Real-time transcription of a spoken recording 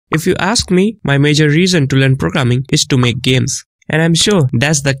If you ask me, my major reason to learn programming is to make games. And I'm sure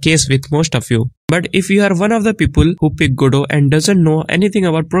that's the case with most of you. But if you are one of the people who pick Godot and doesn't know anything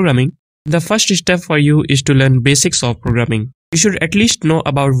about programming, the first step for you is to learn basics of programming. You should at least know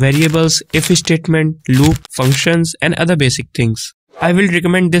about variables, if statement, loop, functions, and other basic things. I will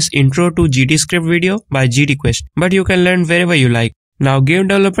recommend this intro to GDScript video by GDQuest, but you can learn wherever you like. Now, game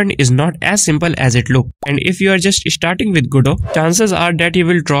development is not as simple as it looks, and if you are just starting with Godot, chances are that you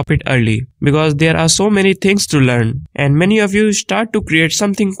will drop it early because there are so many things to learn, and many of you start to create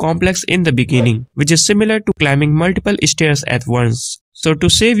something complex in the beginning, which is similar to climbing multiple stairs at once. So to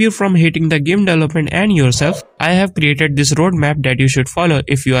save you from hating the game development and yourself, I have created this roadmap that you should follow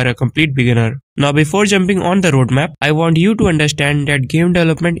if you are a complete beginner. Now before jumping on the roadmap, I want you to understand that game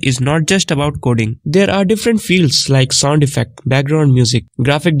development is not just about coding. There are different fields like sound effect, background music,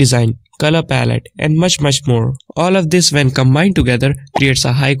 graphic design, color palette, and much more. All of this when combined together creates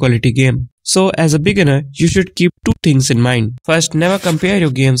a high quality game. So as a beginner, you should keep two things in mind. First, never compare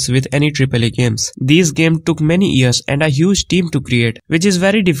your games with any AAA games. These games took many years and a huge team to create, which is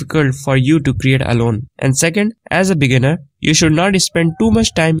very difficult for you to create alone. And second, as a beginner, you should not spend too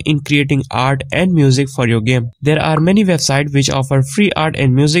much time in creating art and music for your game. There are many websites which offer free art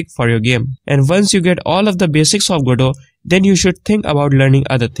and music for your game. And once you get all of the basics of Godot, then you should think about learning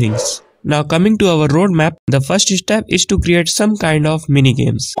other things. Now coming to our roadmap, the first step is to create some kind of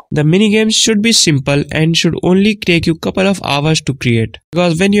mini-games. The mini-games should be simple and should only take you couple of hours to create.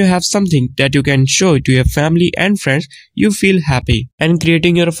 Because when you have something that you can show to your family and friends, you feel happy. And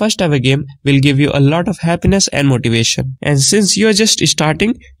creating your first ever game will give you a lot of happiness and motivation. And since you are just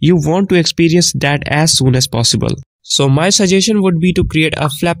starting, you want to experience that as soon as possible. So my suggestion would be to create a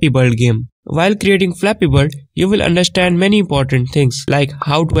Flappy Bird game. While creating Flappy Bird, you will understand many important things like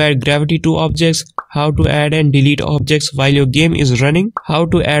how to add gravity to objects, how to add and delete objects while your game is running, how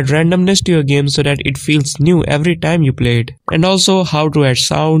to add randomness to your game so that it feels new every time you play it, and also how to add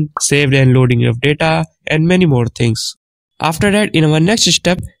sound, saved and loading of data, and many more things. After that, in our next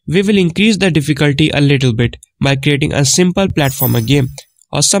step, we will increase the difficulty a little bit by creating a simple platformer game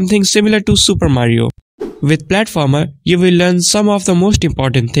or something similar to Super Mario. With platformer, you will learn some of the most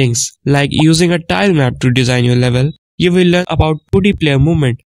important things, like using a tile map to design your level. You will learn about 2D player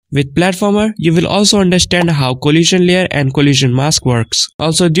movement. With platformer, you will also understand how collision layer and collision mask works.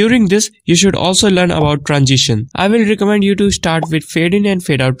 Also during this, you should also learn about transition. I will recommend you to start with fade in and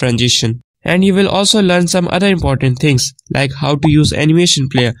fade out transition. And you will also learn some other important things, like how to use animation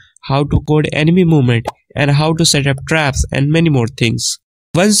player, how to code enemy movement, and how to set up traps and many more things.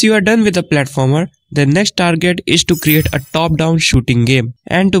 Once you are done with the platformer, the next target is to create a top-down shooting game,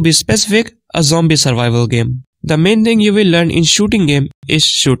 and to be specific, a zombie survival game. The main thing you will learn in shooting game is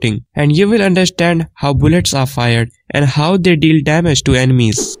shooting, and you will understand how bullets are fired and how they deal damage to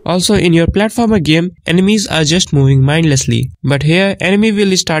enemies. Also in your platformer game, enemies are just moving mindlessly, but here enemy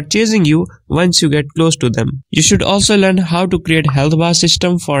will start chasing you once you get close to them. You should also learn how to create health bar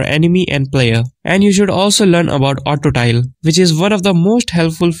system for enemy and player. And you should also learn about auto tile, which is one of the most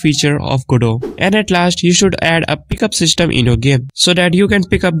helpful feature of Godot. And at last, you should add a pickup system in your game so that you can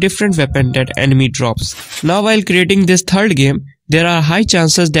pick up different weapons that enemy drops. Now while creating this third game, there are high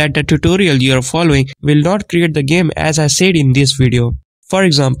chances that the tutorial you are following will not create the game as I said in this video. For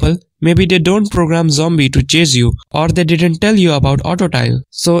example, maybe they don't program zombie to chase you, or they didn't tell you about auto tile.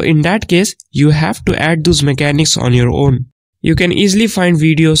 So in that case, you have to add those mechanics on your own. You can easily find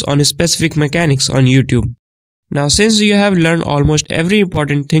videos on specific mechanics on YouTube. Now since you have learned almost every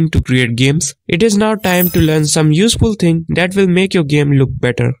important thing to create games, it is now time to learn some useful thing that will make your game look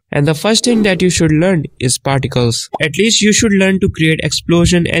better. And the first thing that you should learn is particles. At least you should learn to create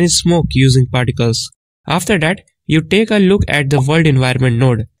explosion and smoke using particles. After that, you take a look at the world environment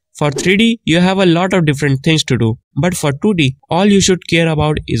node. For 3D, you have a lot of different things to do, but for 2D, all you should care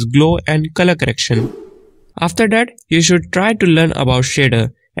about is glow and color correction. After that, you should try to learn about shader,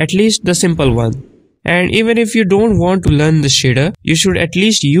 at least the simple one. And even if you don't want to learn the shader, you should at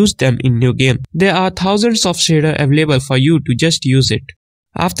least use them in your game. There are thousands of shaders available for you to just use it.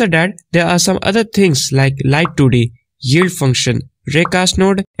 After that, there are some other things like light 2D, yield function, raycast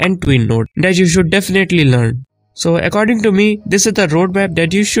node, and twin node that you should definitely learn. So according to me, this is the roadmap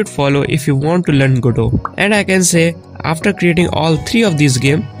that you should follow if you want to learn Godot. And I can say, after creating all three of these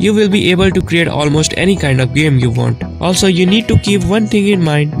games, you will be able to create almost any kind of game you want. Also, you need to keep one thing in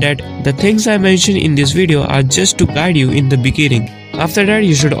mind, that the things I mentioned in this video are just to guide you in the beginning. After that,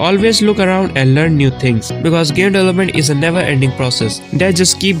 you should always look around and learn new things, because game development is a never-ending process that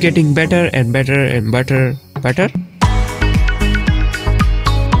just keep getting better and better and better.